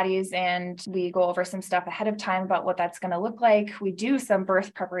in their bodies. And we go over some stuff ahead of time about what that's going to look like. We do some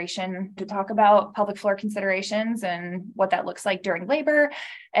birth preparation to talk about pelvic floor considerations and what that looks like during labor.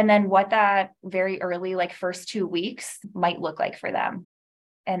 And then what that very early, like first 2 weeks might look like for them.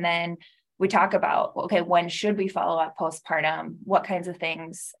 And then we talk about, okay, when should we follow up postpartum? What kinds of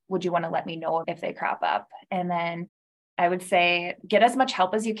things would you want to let me know if they crop up? And then I would say get as much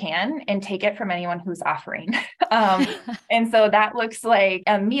help as you can and take it from anyone who's offering. And so that looks like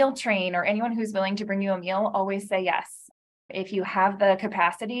a meal train or anyone who's willing to bring you a meal, always say yes. If you have the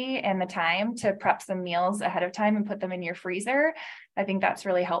capacity and the time to prep some meals ahead of time and put them in your freezer, I think that's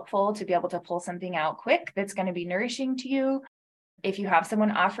really helpful to be able to pull something out quick that's going to be nourishing to you. If you have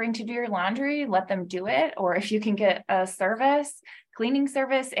someone offering to do your laundry, let them do it. Or if you can get a service, cleaning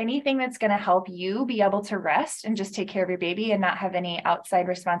service, anything that's going to help you be able to rest and just take care of your baby and not have any outside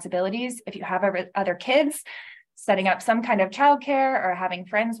responsibilities. If you have other kids, setting up some kind of childcare or having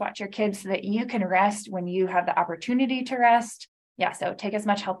friends watch your kids so that you can rest when you have the opportunity to rest. Yeah, so take as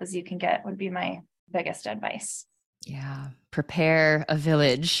much help as you can get would be my biggest advice. Yeah, prepare a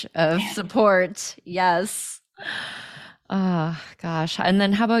village of support. Yes. Oh, gosh. And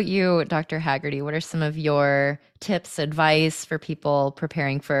then how about you, Dr. Haggerty? What are some of your tips, advice for people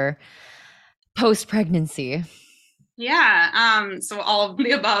preparing for post-pregnancy? Yeah. So all of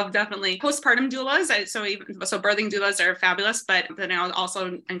the above, definitely. Postpartum doulas. So birthing doulas are fabulous, but then I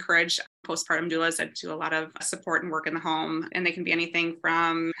also encourage postpartum doulas that do a lot of support and work in the home. And they can be anything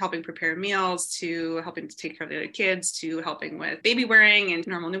from helping prepare meals to helping to take care of the kids to helping with baby wearing and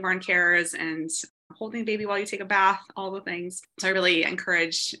normal newborn cares and holding baby while you take a bath, all the things. So I really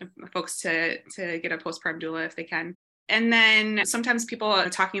encourage folks to get a postpartum doula if they can. And then sometimes people are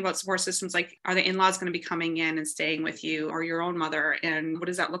talking about support systems like, are the in-laws going to be coming in and staying with you or your own mother? And what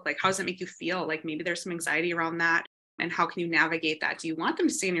does that look like? How does it make you feel? Like maybe there's some anxiety around that. And how can you navigate that? Do you want them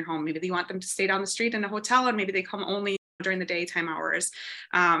to stay in your home? Maybe you want them to stay down the street in a hotel and maybe they come only during the daytime hours.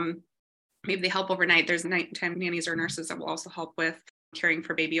 Maybe they help overnight. There's nighttime nannies or nurses that will also help with caring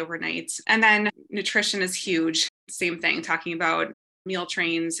for baby overnight. And then nutrition is huge. Same thing, talking about meal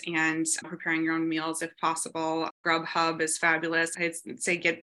trains and preparing your own meals if possible. Grubhub is fabulous. I'd say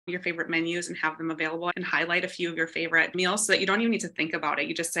get your favorite menus and have them available and highlight a few of your favorite meals so that you don't even need to think about it.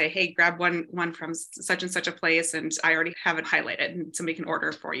 You just say, hey, grab one from such and such a place and I already have it highlighted and somebody can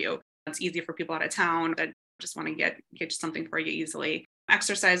order for you. It's easy for people out of town that just want to get something for you easily.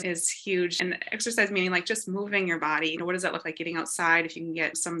 Exercise is huge, and exercise meaning like just moving your body. What does that look like? Getting outside, if you can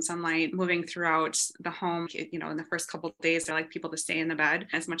get some sunlight, moving throughout the home. In the first couple of days, I like people to stay in the bed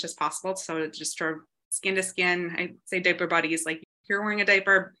as much as possible. So just sort of skin to skin. I say diaper buddies, like you're wearing a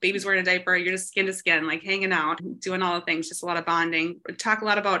diaper, baby's wearing a diaper, you're just skin to skin, like hanging out, doing all the things, just a lot of bonding. We talk a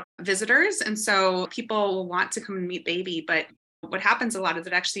lot about visitors. And so people will want to come and meet baby, but what happens a lot is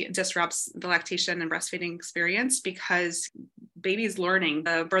it actually disrupts the lactation and breastfeeding experience because baby's learning,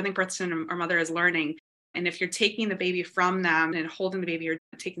 the birthing person or mother is learning. And if you're taking the baby from them and holding the baby or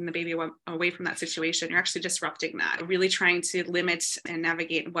taking the baby away from that situation, you're actually disrupting that. Really trying to limit and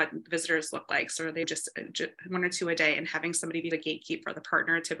navigate what visitors look like. So are they just one or two a day and having somebody be the gatekeeper? The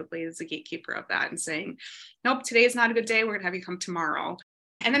partner typically is the gatekeeper of that and saying, nope, today is not a good day. We're going to have you come tomorrow.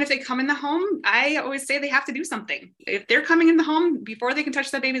 And then if they come in the home, I always say they have to do something. If they're coming in the home, before they can touch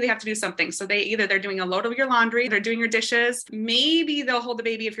that baby, they have to do something. So they're doing a load of your laundry, they're doing your dishes. Maybe they'll hold the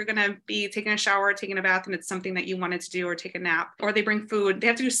baby if you're going to be taking a shower, taking a bath, and it's something that you wanted to do, or take a nap, or they bring food. They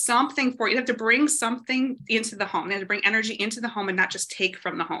have to do something for you. They have to bring something into the home. They have to bring energy into the home and not just take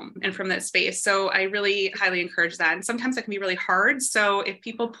from the home and from that space. So I really highly encourage that. And sometimes that can be really hard. So if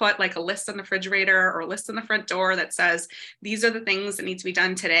people put like a list on the refrigerator or a list on the front door that says, these are the things that need to be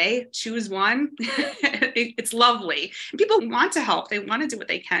done today, choose one. It's lovely. People want to help. They want to do what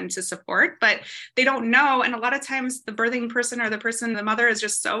they can to support, but they don't know. And a lot of times the birthing person or the mother is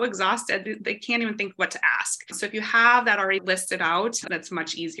just so exhausted, they can't even think what to ask. So if you have that already listed out, that's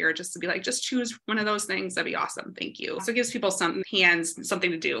much easier just to be like, just choose one of those things. That'd be awesome. Thank you. So it gives people something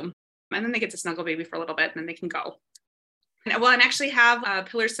to do. And then they get to snuggle baby for a little bit and then they can go. And actually have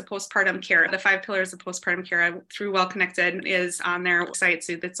pillars to postpartum care. The 5 pillars of postpartum care through Well Connected is on their site.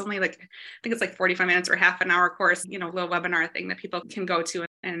 So it's only I think it's like 45 minutes or half an hour course, little webinar thing that people can go to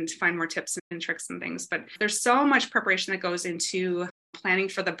and find more tips and tricks and things. But there's so much preparation that goes into planning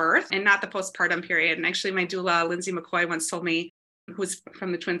for the birth and not the postpartum period. And actually my doula, Lindsay McCoy, once told me, who's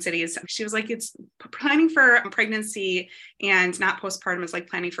from the Twin Cities, she was like, it's planning for pregnancy and not postpartum is like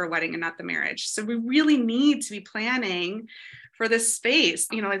planning for a wedding and not the marriage. So we really need to be planning for this space.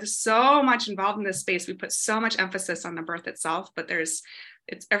 You know, like there's so much involved in this space. We put so much emphasis on the birth itself, but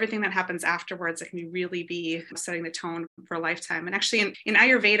it's everything that happens afterwards that can really be setting the tone for a lifetime. And actually in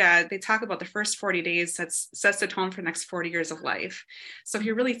Ayurveda, they talk about the first 40 days sets the tone for the next 40 years of life. So if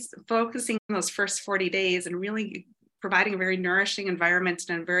you're really focusing on those first 40 days and really providing a very nourishing environment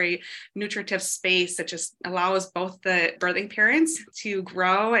and a very nutritive space that just allows both the birthing parents to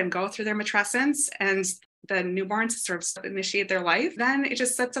grow and go through their matrescence and the newborns to sort of initiate their life, then it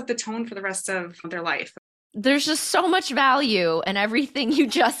just sets up the tone for the rest of their life. There's just so much value in everything you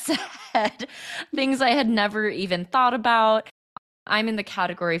just said, things I had never even thought about. I'm in the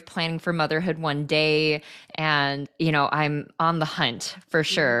category of planning for motherhood one day, and, you know, I'm on the hunt for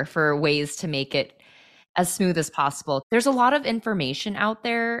sure for ways to make it as smooth as possible. There's a lot of information out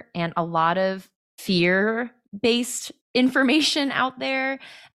there and a lot of fear-based information out there.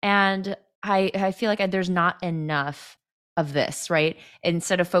 And I feel like there's not enough of this, right?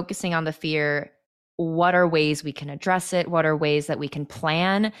 Instead of focusing on the fear, what are ways we can address it? What are ways that we can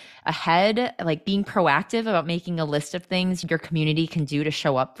plan ahead? Like being proactive about making a list of things your community can do to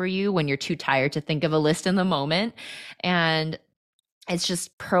show up for you when you're too tired to think of a list in the moment. And it's just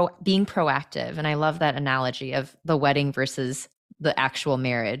being proactive. And I love that analogy of the wedding versus the actual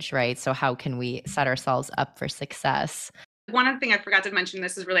marriage, right? So how can we set ourselves up for success? One other thing I forgot to mention,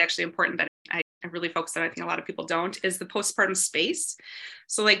 this is really actually important that I really focus on, I think a lot of people don't, is the postpartum space.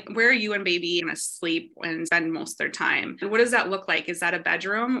 So like, where are you and baby going to sleep and spend most of their time? And what does that look like? Is that a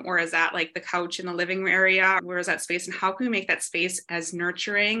bedroom, or is that like the couch in the living area? Where is that space? And how can we make that space as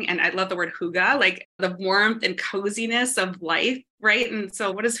nurturing? And I love the word hygge, like the warmth and coziness of life, right? And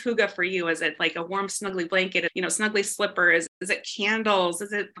so what is hygge for you? Is it like a warm, snuggly blanket, snuggly slippers? Is it candles?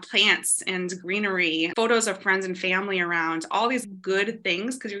 Is it plants and greenery, photos of friends and family around, all these good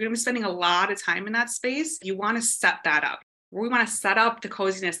things? Because you're going to be spending a lot of time in that space. You want to set that up. We want to set up the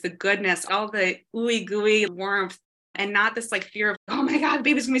coziness, the goodness, all the ooey gooey warmth, and not this like fear of, oh my God,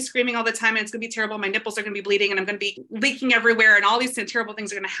 baby's gonna be screaming all the time and it's gonna be terrible. My nipples are gonna be bleeding and I'm gonna be leaking everywhere and all these terrible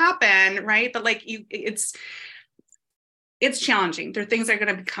things are gonna happen, right? But like it's challenging. There are things that are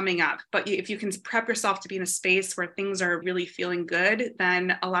going to be coming up, but if you can prep yourself to be in a space where things are really feeling good,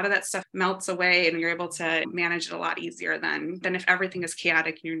 then a lot of that stuff melts away and you're able to manage it a lot easier than if everything is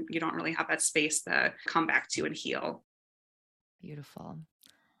chaotic, you don't really have that space to come back to and heal. Beautiful.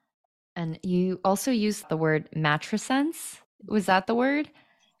 And you also used the word matrescence. Was that the word?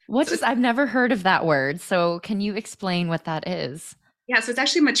 I've never heard of that word. So can you explain what that is? Yeah, so it's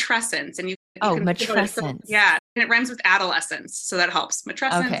actually matrescence. And matrescence. Yeah, and it rhymes with adolescence, so that helps.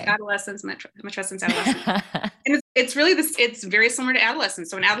 Matrescence, okay. Adolescence, matrescence, adolescence. And it's really it's very similar to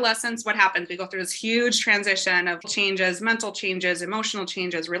adolescence. So in adolescence, what happens? We go through this huge transition of changes, mental changes, emotional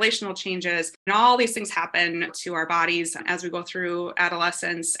changes, relational changes, and all these things happen to our bodies as we go through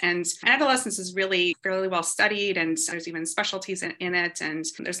adolescence. And adolescence is really fairly well studied, and there's even specialties in it. And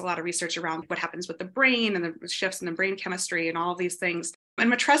there's a lot of research around what happens with the brain and the shifts in the brain chemistry and all of these things.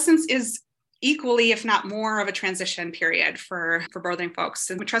 And matrescence is equally, if not more, of a transition period for birthing folks.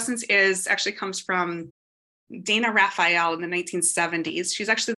 And matrescence actually comes from Dana Raphael in the 1970s. She's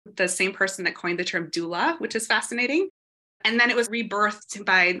actually the same person that coined the term doula, which is fascinating. And then it was rebirthed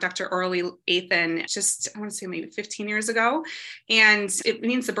by Dr. Orly Athan just, I want to say maybe 15 years ago. And it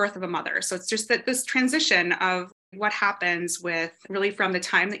means the birth of a mother. So it's just that this transition of what happens with really from the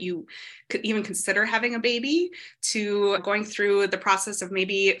time that you could even consider having a baby to going through the process of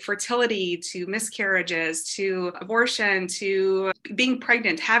maybe fertility to miscarriages to abortion to being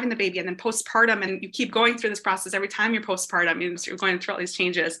pregnant, having the baby, and then postpartum. And you keep going through this process every time you're postpartum, you're going through all these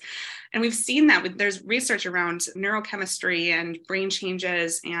changes. And we've seen that there's research around neurochemistry and brain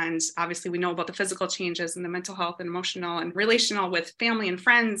changes. And obviously we know about the physical changes and the mental health and emotional and relational with family and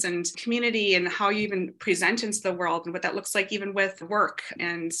friends and community and how you even present into the world and what that looks like even with work.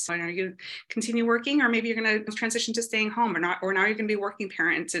 And so are you continue working, or maybe you're going to transition to staying home, or now you're going to be a working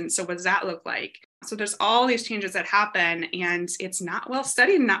parent. And so what does that look like? So there's all these changes that happen, and it's not well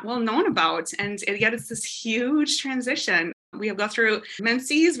studied, not well known about. And yet it's this huge transition. We go through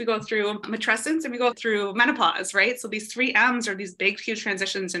menses, we go through matrescence, and we go through menopause, right? So these 3 M's are these big, huge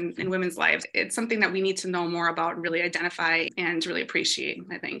transitions in women's lives. It's something that we need to know more about and really identify and really appreciate,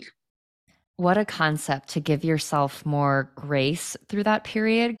 I think. What a concept to give yourself more grace through that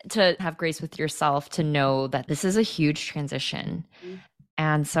period, to have grace with yourself, to know that this is a huge transition. Mm-hmm.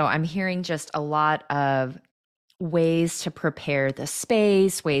 And so I'm hearing just a lot of ways to prepare the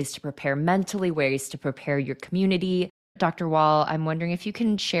space, ways to prepare mentally, ways to prepare your community. Dr. Wall, I'm wondering if you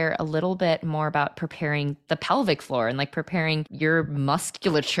can share a little bit more about preparing the pelvic floor and like preparing your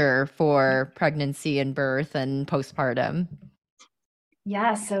musculature for pregnancy and birth and postpartum.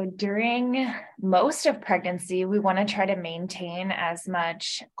 Yeah, so during most of pregnancy, we want to try to maintain as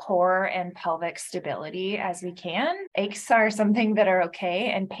much core and pelvic stability as we can. Aches are something that are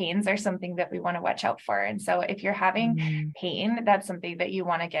okay, and pains are something that we want to watch out for. And so if you're having pain, that's something that you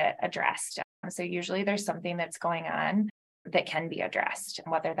want to get addressed. So usually there's something that's going on that can be addressed,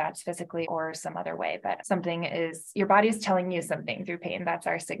 whether that's physically or some other way. But something is, your body's telling you something through pain. That's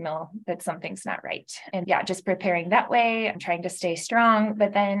our signal that something's not right. And yeah, just preparing that way. I'm trying to stay strong.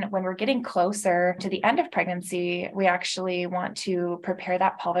 But then when we're getting closer to the end of pregnancy, we actually want to prepare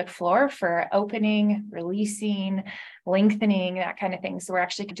that pelvic floor for opening, releasing, lengthening, that kind of thing. So we're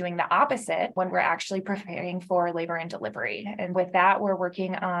actually doing the opposite when we're actually preparing for labor and delivery. And with that, we're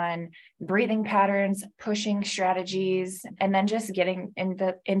working on breathing patterns, pushing strategies, and then just getting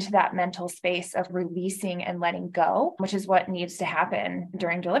into that mental space of releasing and letting go, which is what needs to happen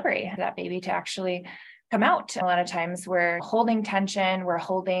during delivery, that baby to actually come out. A lot of times we're holding tension, we're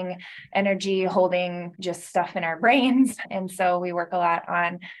holding energy, holding just stuff in our brains. And so we work a lot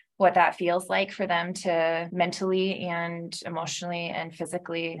on what that feels like for them to mentally and emotionally and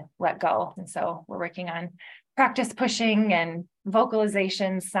physically let go. And so we're working on practice pushing and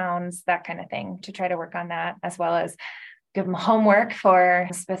vocalization, sounds, that kind of thing, to try to work on that, as well as give them homework for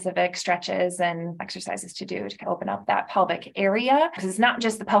specific stretches and exercises to do to open up that pelvic area. Because it's not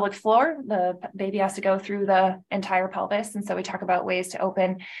just the pelvic floor, the baby has to go through the entire pelvis. And so we talk about ways to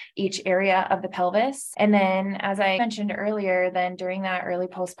open each area of the pelvis. And then, as I mentioned earlier, then during that early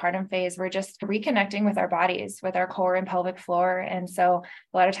postpartum phase, we're just reconnecting with our bodies, with our core and pelvic floor. And so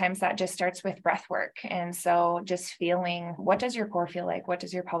a lot of times that just starts with breath work. And so just feeling, what does your core feel like? What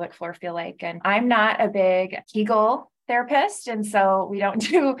does your pelvic floor feel like? And I'm not a big Kegel therapist. And so we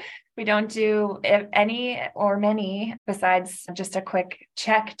don't do any or many besides just a quick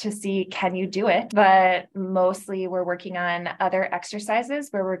check to see, can you do it? But mostly we're working on other exercises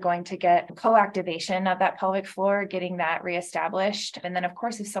where we're going to get co-activation of that pelvic floor, getting that reestablished. And then of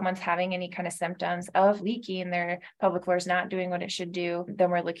course, if someone's having any kind of symptoms of leaking, their pelvic floor is not doing what it should do, then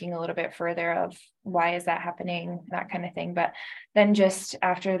we're looking a little bit further of why is that happening, that kind of thing. But then just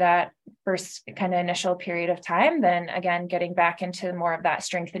after that first kind of initial period of time, then again, getting back into more of that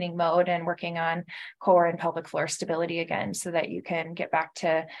strengthening mode and working on core and pelvic floor stability again, so that you can get back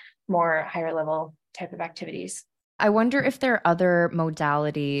to more higher level type of activities. I wonder if there are other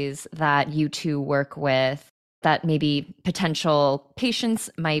modalities that you two work with that maybe potential patients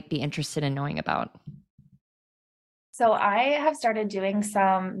might be interested in knowing about. So I have started doing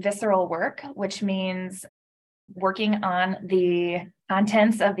some visceral work, which means working on the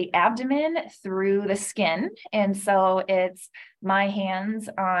contents of the abdomen through the skin. And so it's my hands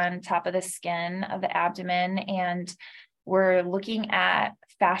on top of the skin of the abdomen, and we're looking at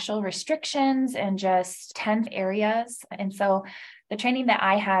fascial restrictions and just tense areas. And so the training that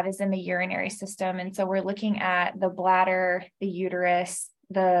I have is in the urinary system. And so we're looking at the bladder, the uterus,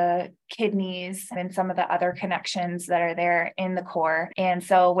 the kidneys, and some of the other connections that are there in the core. And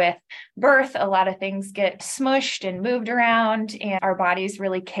so with birth, a lot of things get smushed and moved around, and our bodies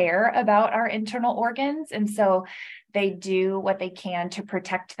really care about our internal organs. And so they do what they can to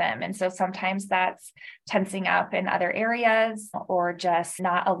protect them. And so sometimes that's tensing up in other areas or just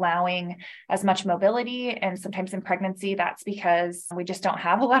not allowing as much mobility. And sometimes in pregnancy, that's because we just don't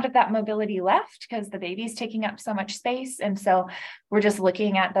have a lot of that mobility left because the baby's taking up so much space. And so we're just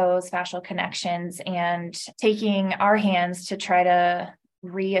looking at those fascial connections and taking our hands to try to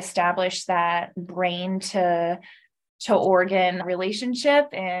reestablish that brain to organ relationship.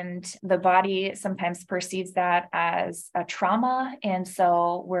 And the body sometimes perceives that as a trauma. And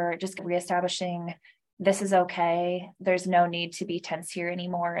so we're just reestablishing, this is okay. There's no need to be tense here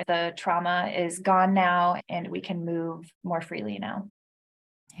anymore. The trauma is gone now, and we can move more freely now.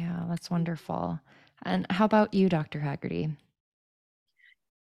 Yeah, that's wonderful. And how about you, Dr. Haggerty?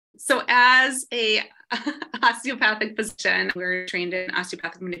 So as a osteopathic physician, we're trained in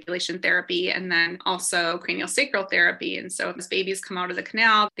osteopathic manipulation therapy and then also craniosacral therapy. And so as babies come out of the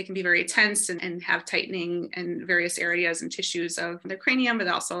canal, they can be very tense and have tightening in various areas and tissues of their cranium, but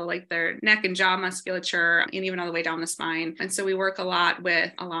also like their neck and jaw musculature and even all the way down the spine. And so we work a lot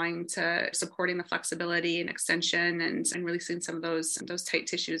with supporting the flexibility and extension and releasing some of those tight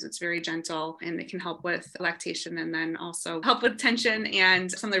tissues. It's very gentle, and it can help with lactation and then also help with tension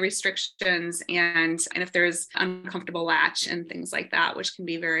and some of the restrictions and and if there's uncomfortable latch and things like that, which can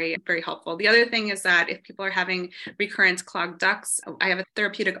be very, very helpful. The other thing is that if people are having recurrent clogged ducts, I have a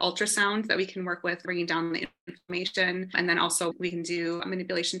therapeutic ultrasound that we can work with, bringing down the inflammation. And then also we can do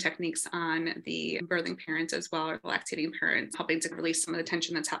manipulation techniques on the birthing parents as well, or the lactating parents, helping to release some of the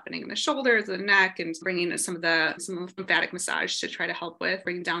tension that's happening in the shoulders, the neck, and bringing some lymphatic massage to try to help with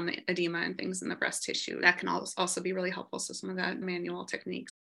bringing down the edema and things in the breast tissue. That can also be really helpful. So some of that manual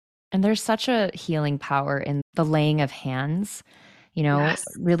techniques. And there's such a healing power in the laying of hands, Yes.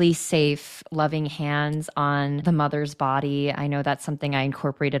 really safe, loving hands on the mother's body. I know that's something I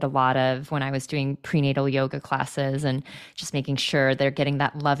incorporated a lot of when I was doing prenatal yoga classes, and just making sure they're getting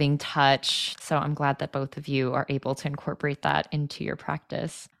that loving touch. So I'm glad that both of you are able to incorporate that into your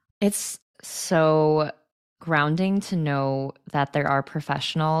practice. It's so grounding to know that there are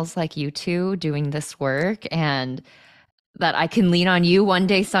professionals like you two doing this work, and that I can lean on you one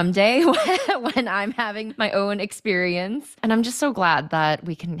day, someday, when I'm having my own experience. And I'm just so glad that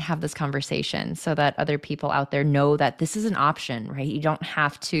we can have this conversation so that other people out there know that this is an option, right? You don't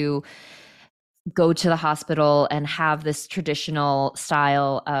have to go to the hospital and have this traditional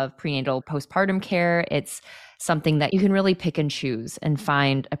style of prenatal postpartum care. It's something that you can really pick and choose and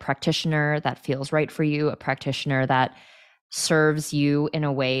find a practitioner that feels right for you, a practitioner that serves you in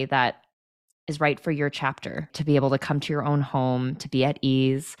a way that is right for your chapter, to be able to come to your own home, to be at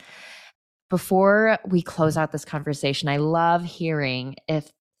ease. Before we close out this conversation, I love hearing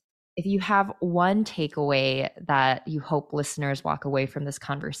if you have one takeaway that you hope listeners walk away from this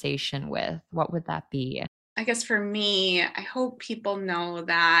conversation with, what would that be? I guess for me, I hope people know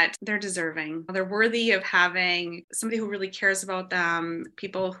that they're deserving. They're worthy of having somebody who really cares about them,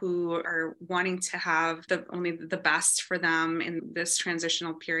 people who are wanting to have only the best for them in this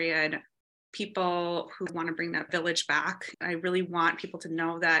transitional period. People who want to bring that village back. I really want people to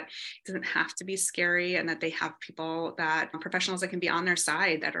know that it doesn't have to be scary, and that they have people, professionals that can be on their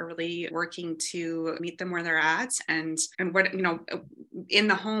side, that are really working to meet them where they're at, and what, in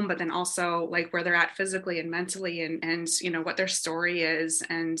the home, but then also like where they're at physically and mentally, and what their story is,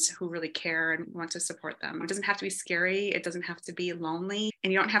 and who really care and want to support them. It doesn't have to be scary. It doesn't have to be lonely,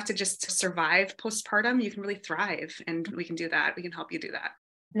 and you don't have to just survive postpartum. You can really thrive, and we can do that. We can help you do that.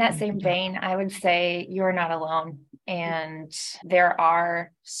 In that same vein, I would say you're not alone. And there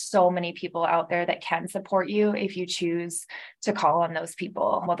are so many people out there that can support you if you choose to call on those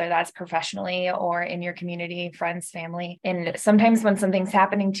people, whether that's professionally or in your community, friends, family. And sometimes when something's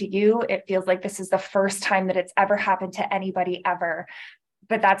happening to you, it feels like this is the first time that it's ever happened to anybody ever.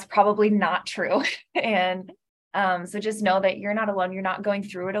 But that's probably not true. And so just know that you're not alone. You're not going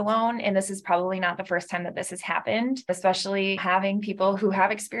through it alone. And this is probably not the first time that this has happened, especially having people who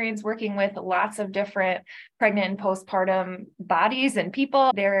have experience working with lots of different pregnant and postpartum bodies and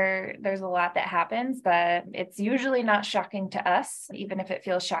people. There's a lot that happens, but it's usually not shocking to us, even if it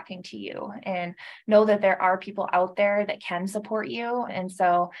feels shocking to you. And know that there are people out there that can support you. And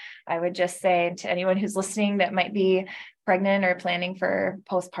so I would just say to anyone who's listening that might be pregnant or planning for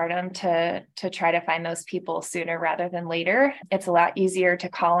postpartum to try to find those people sooner rather than later. It's a lot easier to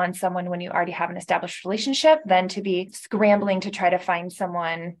call on someone when you already have an established relationship than to be scrambling to try to find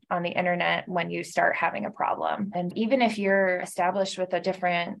someone on the internet when you start having a problem. And even if you're established with a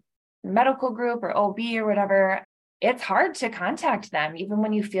different medical group or OB or whatever, it's hard to contact them, even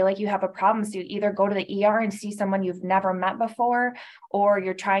when you feel like you have a problem. So you either go to the ER and see someone you've never met before, or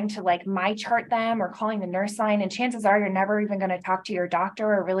you're trying to like my chart them or calling the nurse line. And chances are you're never even going to talk to your doctor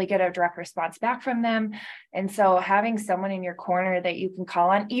or really get a direct response back from them. And so having someone in your corner that you can call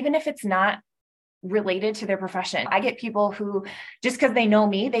on, even if it's not related to their profession. I get people who, just because they know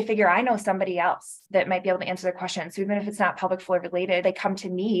me, they figure I know somebody else that might be able to answer their questions. So even if it's not pelvic floor related, they come to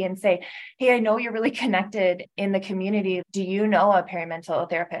me and say, hey, I know you're really connected in the community. Do you know a perimental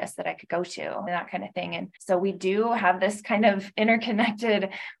therapist that I could go to? And that kind of thing. And so we do have this kind of interconnected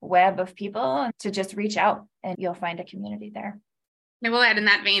web of people to just reach out, and you'll find a community there. I will add in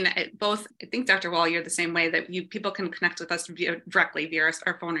that vein, I think Dr. Wall, you're the same way, that people can connect with us directly via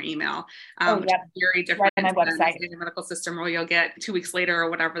our phone or email. Yep. Very different right on my website. In the medical system, where you'll get 2 weeks later or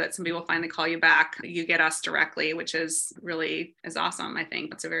whatever that somebody will finally call you back. You get us directly, which is awesome. I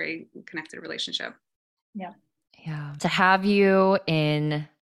think it's a very connected relationship. Yeah. Yeah. To have you in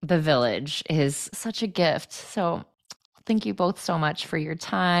the village is such a gift. So thank you both so much for your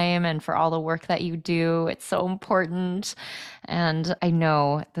time and for all the work that you do. It's so important. And I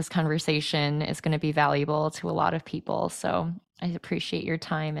know this conversation is going to be valuable to a lot of people. So I appreciate your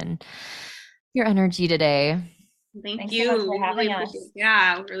time and your energy today. Thanks you. So much for having us.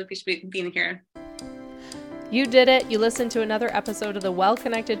 Yeah, we really appreciate being here. You did it. You listened to another episode of the Well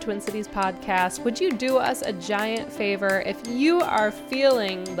Connected Twin Cities podcast. Would you do us a giant favor? If you are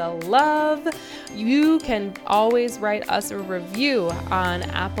feeling the love, you can always write us a review on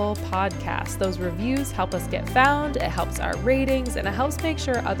Apple Podcasts. Those reviews help us get found, it helps our ratings, and it helps make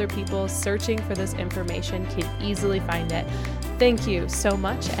sure other people searching for this information can easily find it. Thank you so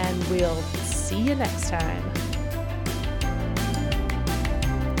much, and we'll see you next time.